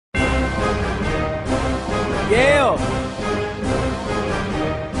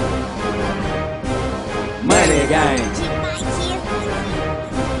Gang.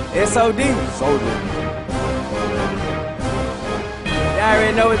 SOD. Soulja. Y'all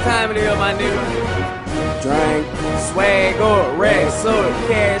already know what time it is, my nigga. Drink, swag up, racks up,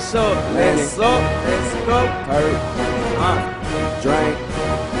 cash up, let's go, hurt, drink.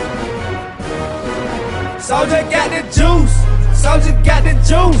 Soulja got the juice, Soulja got the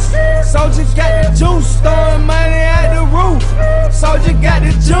juice, Soulja got the juice, throwing money at the roof. Soulja got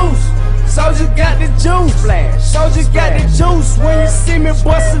the juice, Soulja got the juice, flash. Soulja got the juice, when you see me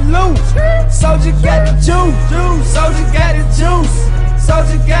bust a loot. Soulja got the juice, Soulja got the juice.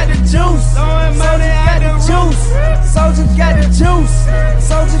 Soulja got the juice, throwing money at the juice. Soulja got the juice,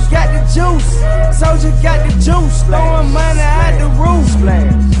 Soulja got the juice, Soulja got the juice, throwing money at the roof.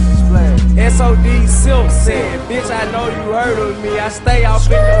 SOD Silk said, bitch, I know you heard of me. I stay off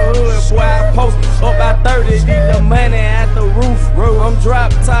in the hood, boy. I post up by 30, need the money at the roof. I'm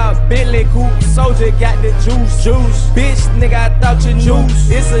drop top, Bentley coupe, Soulja got the juice. Bitch, nigga, I thought you knew.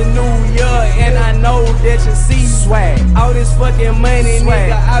 It's a new year, and I know that you see swag. All this fucking money,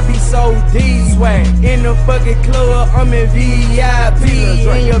 nigga, I be so deep. Swag in the fucking club, I'm in VIP.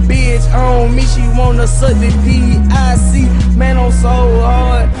 And your bitch on me, she wanna suck the D.I.C. Man, I'm so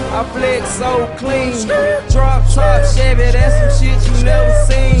hard, I flex so clean. Drop top Chevy, that's some shit you never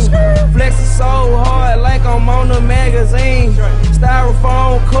seen. Flexing so hard like I'm on the magazine.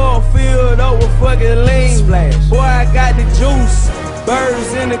 Styrofoam cup filled up with fucking lean. Boy, I got the juice,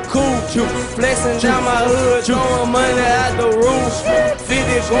 birds in the coop. Flexing down my hood, throwing money out the roof.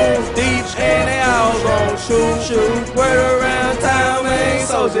 50 goons deep and they all gon' shoot. Word around town, man,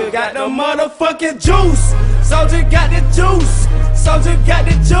 Soulja got the motherfucking juice. Soulja got the juice, Soulja got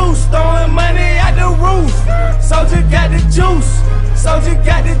the juice, throwing money at the roof. Soulja got the juice, Soulja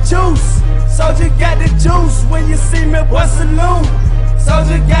got the juice, Soulja got the juice, when you see me bust a loot.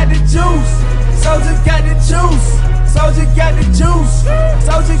 Soulja got the juice, Soulja got the juice, Soulja got the juice,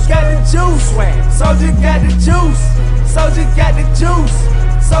 Soulja got the juice, Soulja got the juice, Soulja got the juice,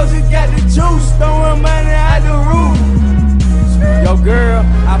 Soulja got the juice, throwing money at the roof. Yo girl,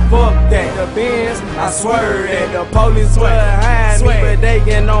 I fuck that. The Benz, I swerve that. The police were behind me, but they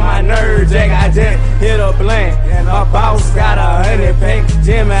getting on my nerves. Jack, I just hit a blank. My boss got 100 packs.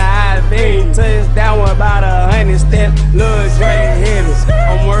 Jimmy, I been touchdown with about 100 steps. Lil' Dre heavy.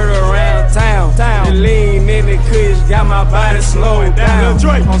 I'm word around town. The lean in the kush got my body slowing down.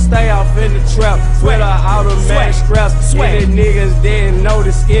 I'm stay off in the trap with a automatic straps. Skinny niggas didn't know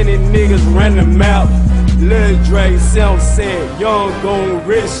the skinny niggas run the mouth. Lil Dre self said, young gon'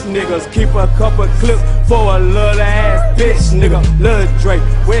 rich niggas keep a couple clips for a little ass bitch nigga. Lil Dre,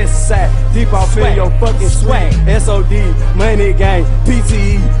 west side, deep off in your fucking swag. SOD, money gang,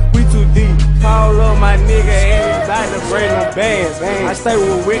 PTE, we too deep. Call up my nigga and he bout to bring them bands. I stay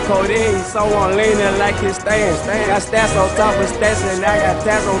with Rico, then he so I'm leaning like his stand. Got stats on top of stats and I got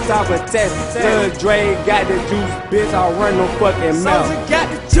tats on top of tats. Lil Dre got the juice, bitch, I run no fucking mouth. Soulja got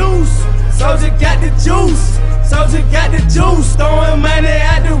the juice, Soulja got the juice, Soulja got the juice, throwing money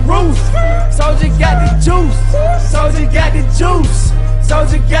at the roof. Soulja got the juice, Soulja got the juice,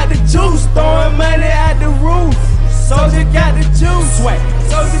 Soulja got the juice, throwing money at the roof. Soulja got the juice,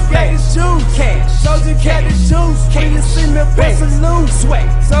 Soulja got the juice, cash. Soulja got the juice, when you see me bust a loot.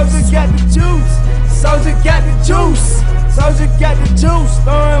 Soulja got the juice, Soulja got the juice, Soulja got the juice,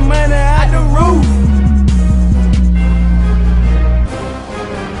 throwing money at the roof.